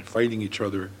killing and fighting each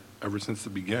other ever since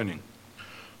the beginning.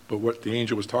 But what the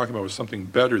angel was talking about was something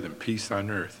better than peace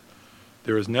on earth.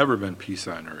 There has never been peace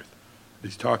on earth.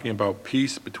 He's talking about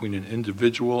peace between an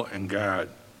individual and God.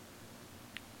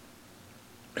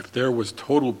 If there was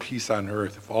total peace on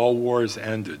earth, if all wars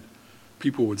ended,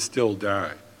 people would still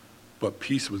die. But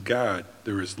peace with God,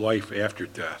 there is life after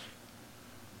death.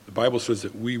 The Bible says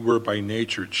that we were by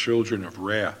nature children of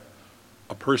wrath.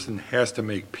 A person has to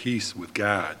make peace with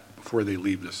God before they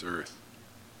leave this earth.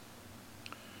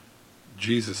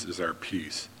 Jesus is our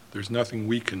peace. There's nothing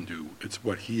we can do. It's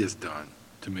what he has done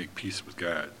to make peace with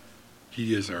God.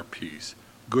 He is our peace.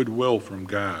 Goodwill from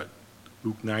God.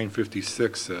 Luke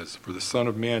 9:56 says, for the Son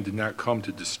of Man did not come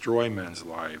to destroy men's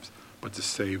lives, but to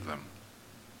save them.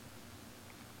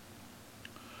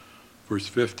 Verse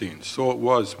 15, so it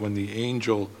was when the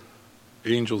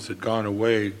angels had gone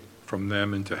away from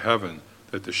them into heaven,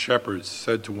 that the shepherds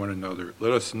said to one another,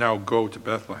 let us now go to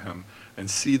Bethlehem and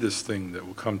see this thing that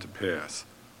will come to pass,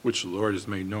 which the Lord has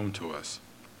made known to us.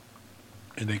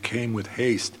 And they came with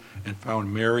haste and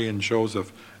found Mary and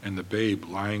Joseph and the babe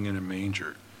lying in a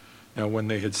manger. Now when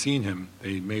they had seen him,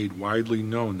 they made widely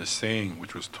known the saying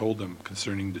which was told them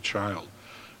concerning the child.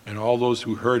 And all those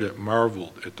who heard it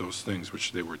marveled at those things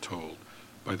which they were told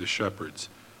by the shepherds.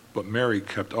 But Mary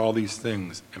kept all these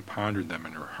things and pondered them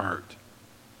in her heart.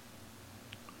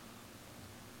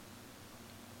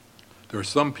 There are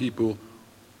some people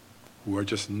who are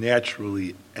just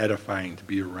naturally edifying to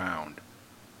be around.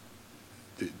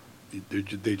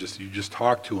 You just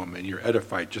talk to them and you're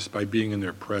edified just by being in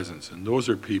their presence. And those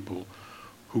are people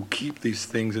who keep these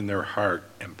things in their heart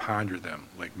and ponder them,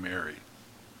 like Mary.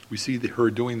 We see her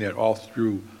doing that all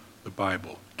through the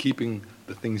Bible, keeping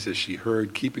the things that she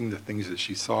heard, keeping the things that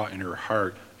she saw in her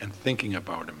heart, and thinking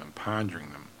about them and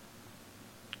pondering them.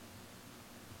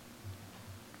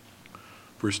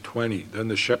 Verse 20, then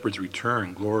the shepherds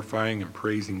returned, glorifying and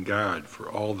praising God for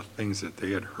all the things that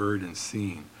they had heard and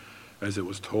seen, as it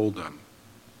was told them.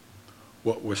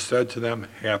 What was said to them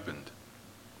happened.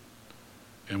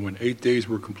 And when 8 days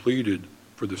were completed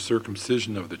for the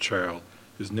circumcision of the child,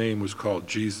 his name was called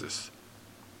Jesus,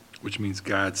 which means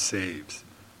God saves,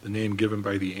 the name given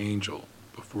by the angel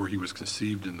before he was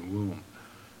conceived in the womb.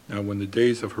 Now when the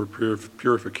days of her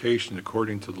purification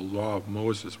according to the law of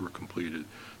Moses were completed,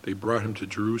 they brought him to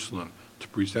Jerusalem to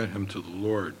present him to the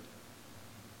Lord.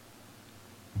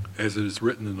 As it is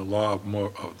written in the law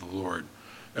of the Lord,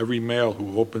 every male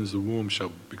who opens the womb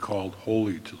shall be called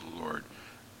holy to the Lord,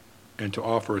 and to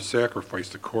offer a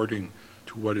sacrifice according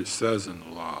to what it says in the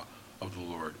law of the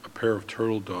Lord, a pair of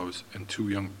turtle doves and 2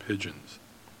 young pigeons.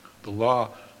 The law,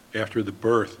 after the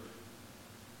birth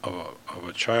of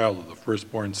a child, of the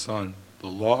firstborn son, the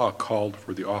law called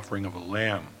for the offering of a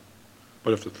lamb.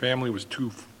 But if the family was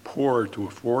too poor to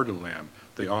afford a lamb,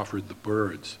 they offered the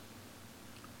birds,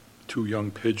 2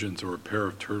 young pigeons or a pair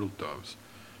of turtle doves.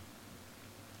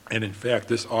 And in fact,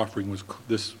 this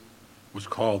was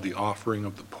called the offering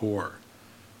of the poor.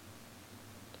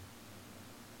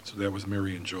 So that was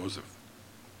Mary and Joseph.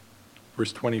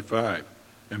 Verse 25,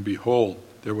 and behold,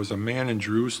 there was a man in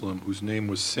Jerusalem whose name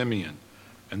was Simeon,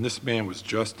 and this man was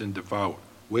just and devout,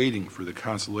 waiting for the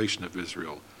consolation of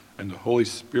Israel, and the Holy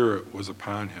Spirit was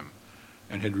upon him,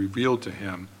 and had revealed to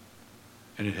him,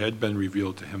 and it had been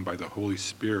revealed to him by the Holy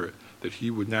Spirit, that he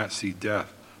would not see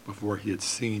death before he had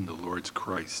seen the Lord's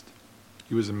Christ.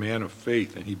 He was a man of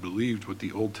faith, and he believed what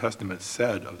the Old Testament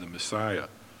said of the Messiah.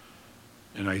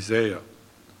 In Isaiah,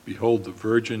 behold, the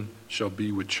virgin shall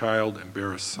be with child and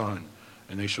bear a son,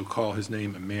 and they shall call his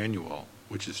name Emmanuel,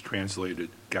 which is translated,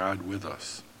 God with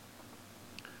us.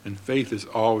 And faith is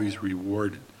always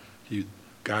rewarded.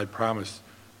 God promised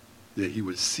that he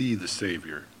would see the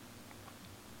Savior.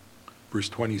 Verse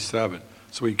 27,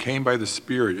 so he came by the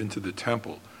Spirit into the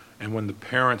temple, and when the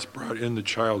parents brought in the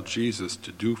child Jesus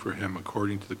to do for him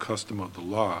according to the custom of the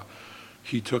law,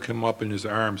 he took him up in his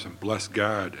arms and blessed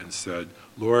God and said,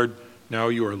 Lord, now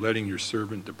you are letting your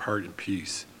servant depart in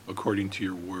peace, according to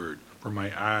your word, for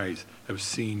my eyes have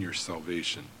seen your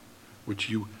salvation, which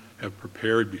you have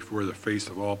prepared before the face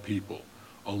of all people,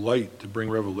 a light to bring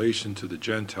revelation to the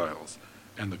Gentiles,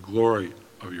 and the glory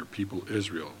of your people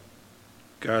Israel.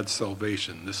 God's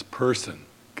salvation, this person,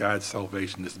 God's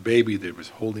salvation, this baby that he was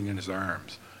holding in his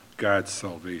arms, God's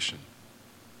salvation.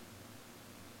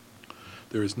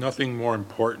 There is nothing more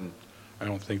important, I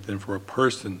don't think, than for a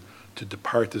person to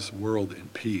depart this world in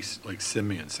peace, like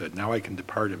Simeon said. Now I can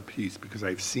depart in peace because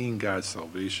I've seen God's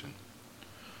salvation.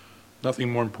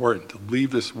 Nothing more important, to leave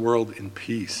this world in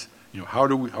peace. How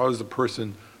does a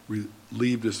person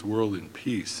leave this world in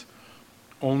peace?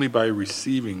 Only by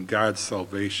receiving God's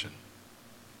salvation.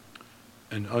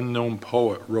 An unknown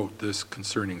poet wrote this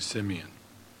concerning Simeon.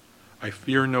 I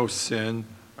fear no sin,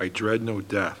 I dread no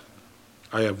death.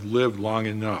 I have lived long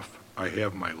enough, I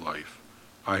have my life.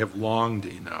 I have longed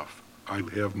enough, I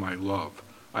have my love.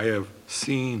 I have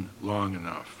seen long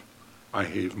enough, I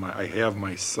have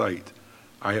my sight.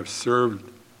 I have served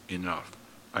enough,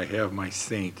 I have my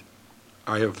saint.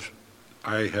 I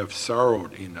have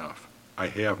sorrowed enough, I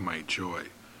have my joy.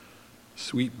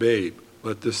 Sweet babe,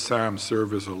 let this psalm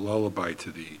serve as a lullaby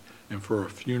to thee, and for a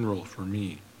funeral for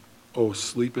me. Oh,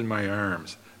 sleep in my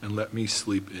arms, and let me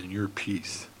sleep in your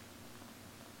peace.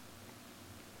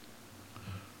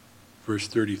 Verse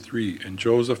 33, and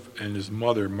Joseph and his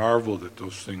mother marveled at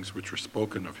those things which were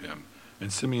spoken of him.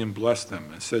 And Simeon blessed them,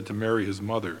 and said to Mary his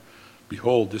mother,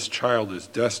 Behold, this child is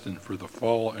destined for the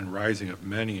fall and rising of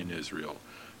many in Israel,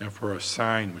 and for a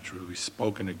sign which will be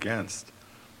spoken against.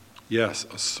 Yes,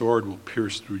 a sword will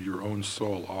pierce through your own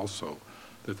soul also,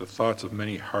 that the thoughts of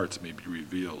many hearts may be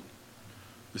revealed.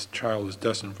 This child is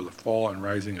destined for the fall and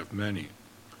rising of many.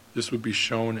 This would be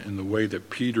shown in the way that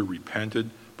Peter repented,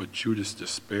 but Judas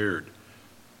despaired.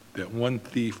 that one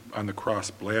thief on the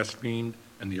cross blasphemed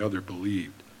and the other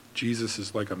believed. Jesus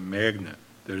is like a magnet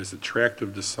that is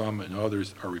attractive to some and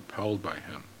others are repelled by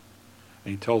him.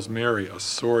 And he tells Mary, a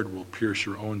sword will pierce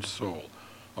your own soul.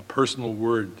 A personal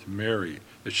word to Mary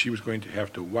that she was going to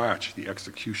have to watch the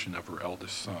execution of her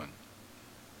eldest son.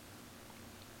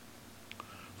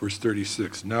 Verse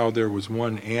 36, now there was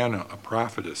one Anna, a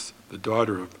prophetess, the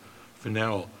daughter of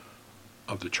Phanuel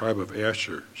of the tribe of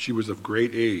Asher. She was of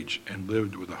great age and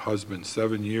lived with a husband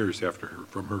 7 years after her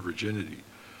from her virginity.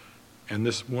 And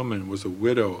this woman was a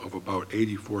widow of about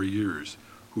 84 years,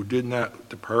 who did not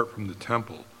depart from the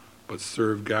temple, but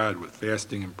served God with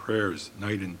fasting and prayers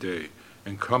night and day.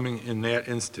 And coming in that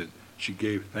instant, she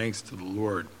gave thanks to the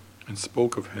Lord and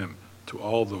spoke of him to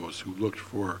all those who looked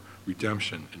for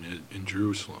redemption in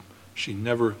Jerusalem. She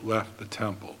never left the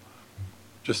temple,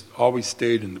 just always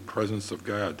stayed in the presence of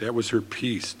God. That was her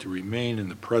peace, to remain in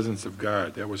the presence of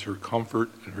God. That was her comfort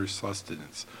and her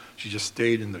sustenance. She just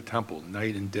stayed in the temple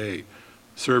night and day,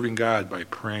 serving God by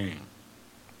praying.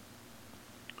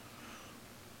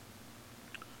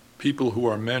 People who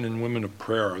are men and women of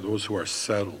prayer are those who are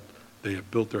settled. They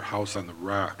have built their house on the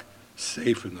rock,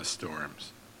 safe in the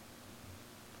storms.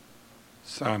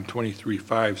 Psalm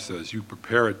 23:5 says, you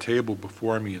prepare a table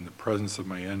before me in the presence of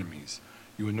my enemies.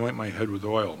 You anoint my head with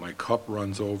oil, my cup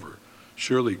runs over.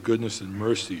 Surely goodness and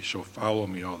mercy shall follow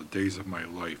me all the days of my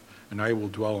life, and I will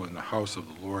dwell in the house of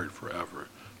the Lord forever.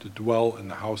 To dwell in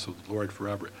the house of the Lord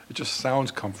forever. It just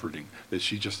sounds comforting that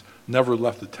she just never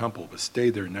left the temple, but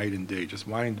stayed there night and day, just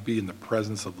wanting to be in the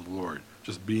presence of the Lord,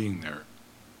 just being there.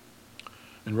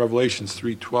 In Revelations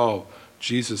 3:12,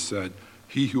 Jesus said,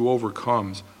 he who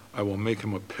overcomes, I will make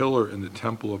him a pillar in the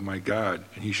temple of my God,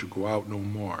 and he shall go out no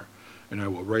more. And I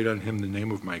will write on him the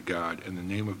name of my God, and the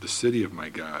name of the city of my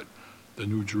God, the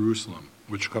New Jerusalem,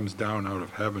 which comes down out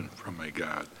of heaven from my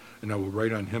God. And I will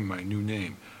write on him my new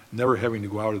name, never having to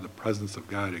go out of the presence of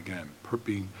God again,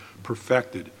 being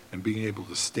perfected and being able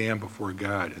to stand before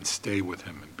God and stay with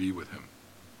him and be with him.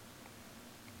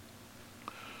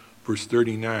 Verse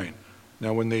 39,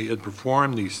 now when they had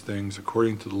performed these things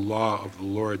according to the law of the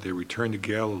Lord, they returned to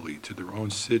Galilee, to their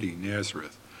own city,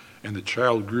 Nazareth. And the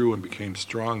child grew and became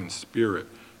strong in spirit,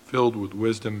 filled with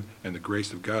wisdom, and the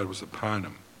grace of God was upon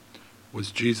him.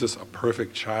 Was Jesus a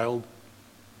perfect child?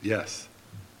 Yes,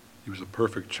 he was a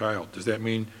perfect child. Does that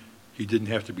mean he didn't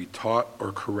have to be taught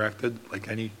or corrected like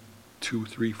any 2,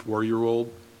 3,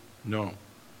 4-year-old? No,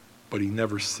 but he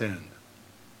never sinned.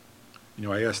 You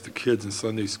know, I ask the kids in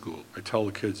Sunday school, I tell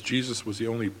the kids, Jesus was the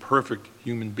only perfect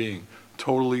human being,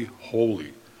 totally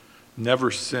holy,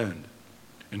 never sinned.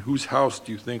 And whose house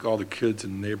do you think all the kids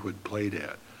in the neighborhood played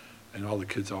at? And all the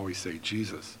kids always say,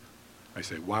 Jesus. I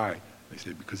say, why? They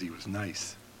say, because he was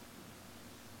nice.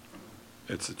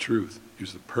 That's the truth. He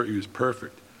was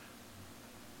perfect.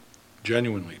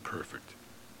 Genuinely perfect.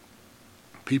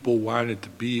 People wanted to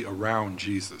be around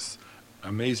Jesus.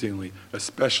 Amazingly,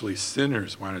 especially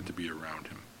sinners wanted to be around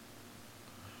him.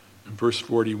 In verse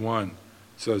 41, it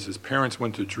says, his parents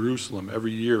went to Jerusalem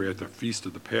every year at the feast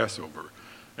of the Passover.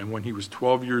 And when he was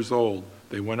 12 years old,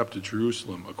 they went up to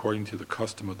Jerusalem according to the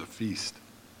custom of the feast.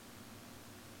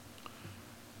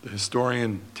 The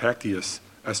historian Tacitus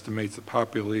estimates the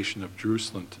population of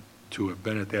Jerusalem to have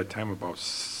been at that time about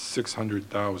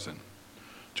 600,000.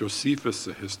 Josephus,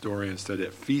 the historian, said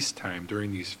at feast time,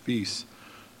 during these feasts,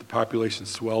 the population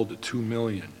swelled to 2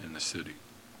 million in the city.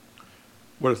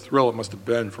 What a thrill it must have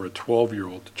been for a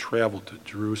 12-year-old to travel to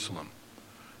Jerusalem.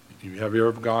 Have you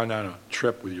ever gone on a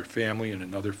trip with your family and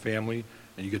another family,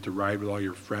 and you get to ride with all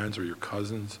your friends or your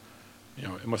cousins? You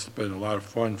know, it must have been a lot of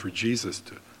fun for Jesus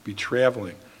to be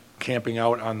traveling, camping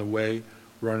out on the way,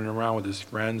 running around with his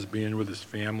friends, being with his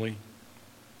family.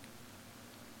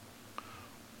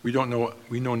 We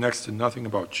know next to nothing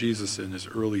about Jesus in his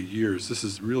early years. This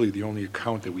is really the only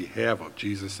account that we have of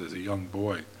Jesus as a young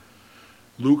boy.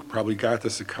 Luke probably got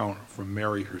this account from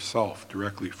Mary herself,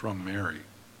 directly from Mary.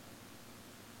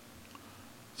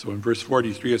 So in verse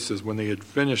 43 it says, when they had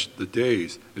finished the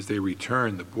days, as they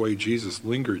returned, the boy Jesus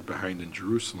lingered behind in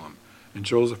Jerusalem, and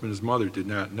Joseph and his mother did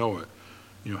not know it.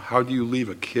 You know, how do you leave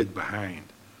a kid behind?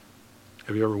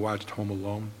 Have you ever watched Home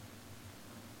Alone?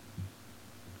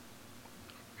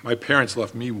 My parents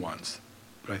left me once,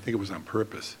 but I think it was on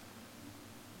purpose.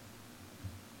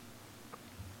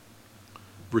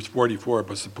 Verse 44,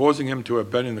 but supposing him to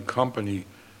have been in the company,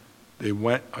 they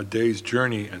went a day's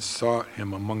journey and sought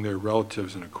him among their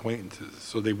relatives and acquaintances.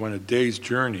 So they went a day's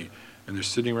journey, and they're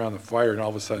sitting around the fire, and all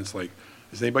of a sudden it's like,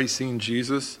 has anybody seen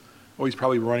Jesus? Oh, he's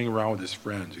probably running around with his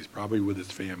friends. He's probably with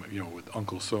his family, with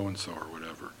Uncle so-and-so or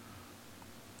whatever.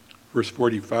 Verse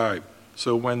 45,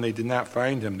 So when they did not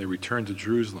find him, they returned to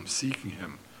Jerusalem, seeking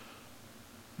him.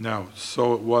 Now,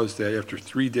 so it was that after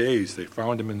 3 days they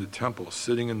found him in the temple,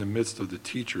 sitting in the midst of the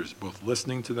teachers, both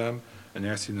listening to them and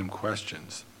asking them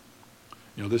questions.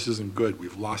 You know, this isn't good.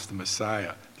 We've lost the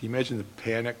Messiah. Can you imagine the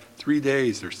panic? 3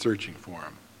 days they're searching for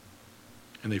him.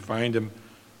 And they find him.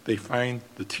 They find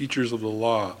the teachers of the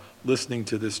law listening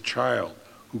to this child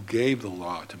who gave the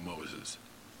law to Moses.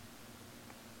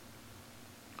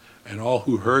 And all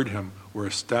who heard him were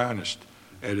astonished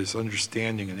at his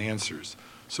understanding and answers.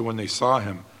 So when they saw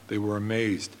him, they were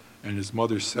amazed. And his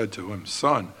mother said to him,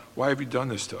 "Son, why have you done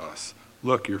this to us?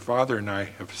 Look, your father and I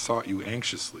have sought you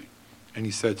anxiously." And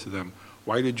he said to them,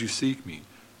 "Why did you seek me?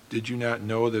 Did you not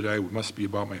know that I must be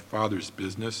about my father's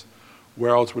business?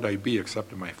 Where else would I be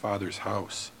except in my father's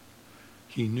house?"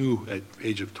 He knew at the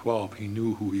age of 12, he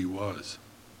knew who he was.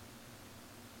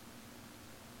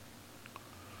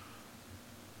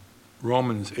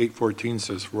 Romans 8:14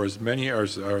 says, "For as many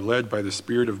as are led by the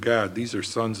Spirit of God, these are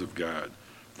sons of God.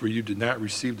 For you did not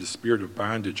receive the spirit of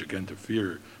bondage again to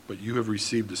fear, but you have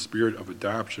received the spirit of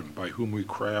adoption, by whom we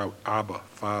cry out, Abba,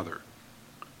 Father."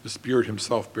 The Spirit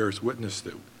himself bears witness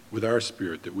with our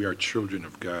spirit that we are children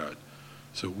of God.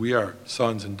 So we are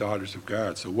sons and daughters of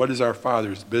God. So what is our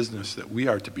Father's business that we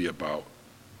are to be about?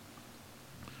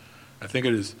 I think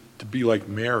it is to be like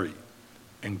Mary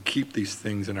and keep these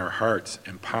things in our hearts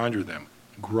and ponder them,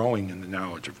 growing in the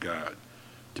knowledge of God.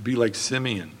 To be like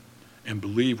Simeon and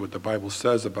believe what the Bible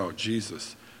says about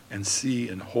Jesus and see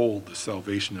and hold the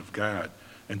salvation of God,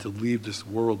 and to leave this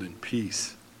world in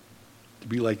peace. To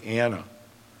be like Anna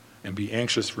and be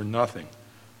anxious for nothing,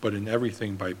 but in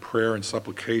everything by prayer and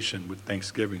supplication with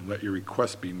thanksgiving, let your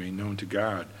requests be made known to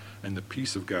God, and the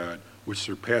peace of God, which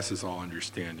surpasses all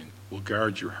understanding, will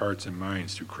guard your hearts and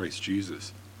minds through Christ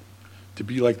Jesus. To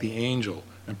be like the angel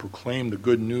and proclaim the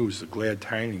good news, the glad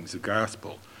tidings, the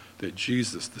gospel, that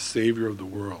Jesus, the Savior of the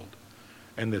world,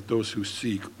 and that those who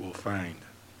seek will find.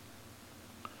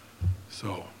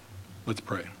 So, let's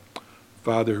pray.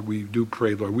 Father, we do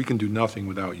pray, Lord, we can do nothing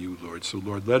without you, Lord. So,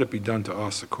 Lord, let it be done to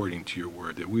us according to your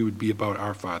word, that we would be about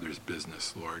our Father's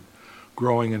business, Lord,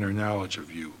 growing in our knowledge of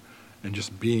you and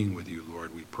just being with you,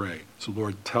 Lord, we pray. So,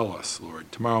 Lord, tell us,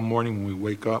 Lord. Tomorrow morning when we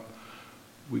wake up,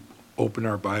 we open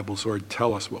our Bibles, Lord,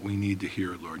 tell us what we need to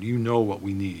hear, Lord. You know what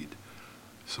we need.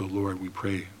 So, Lord, we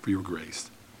pray for your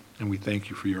grace, and we thank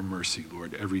you for your mercy,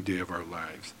 Lord, every day of our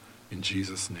lives. In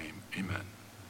Jesus' name, amen.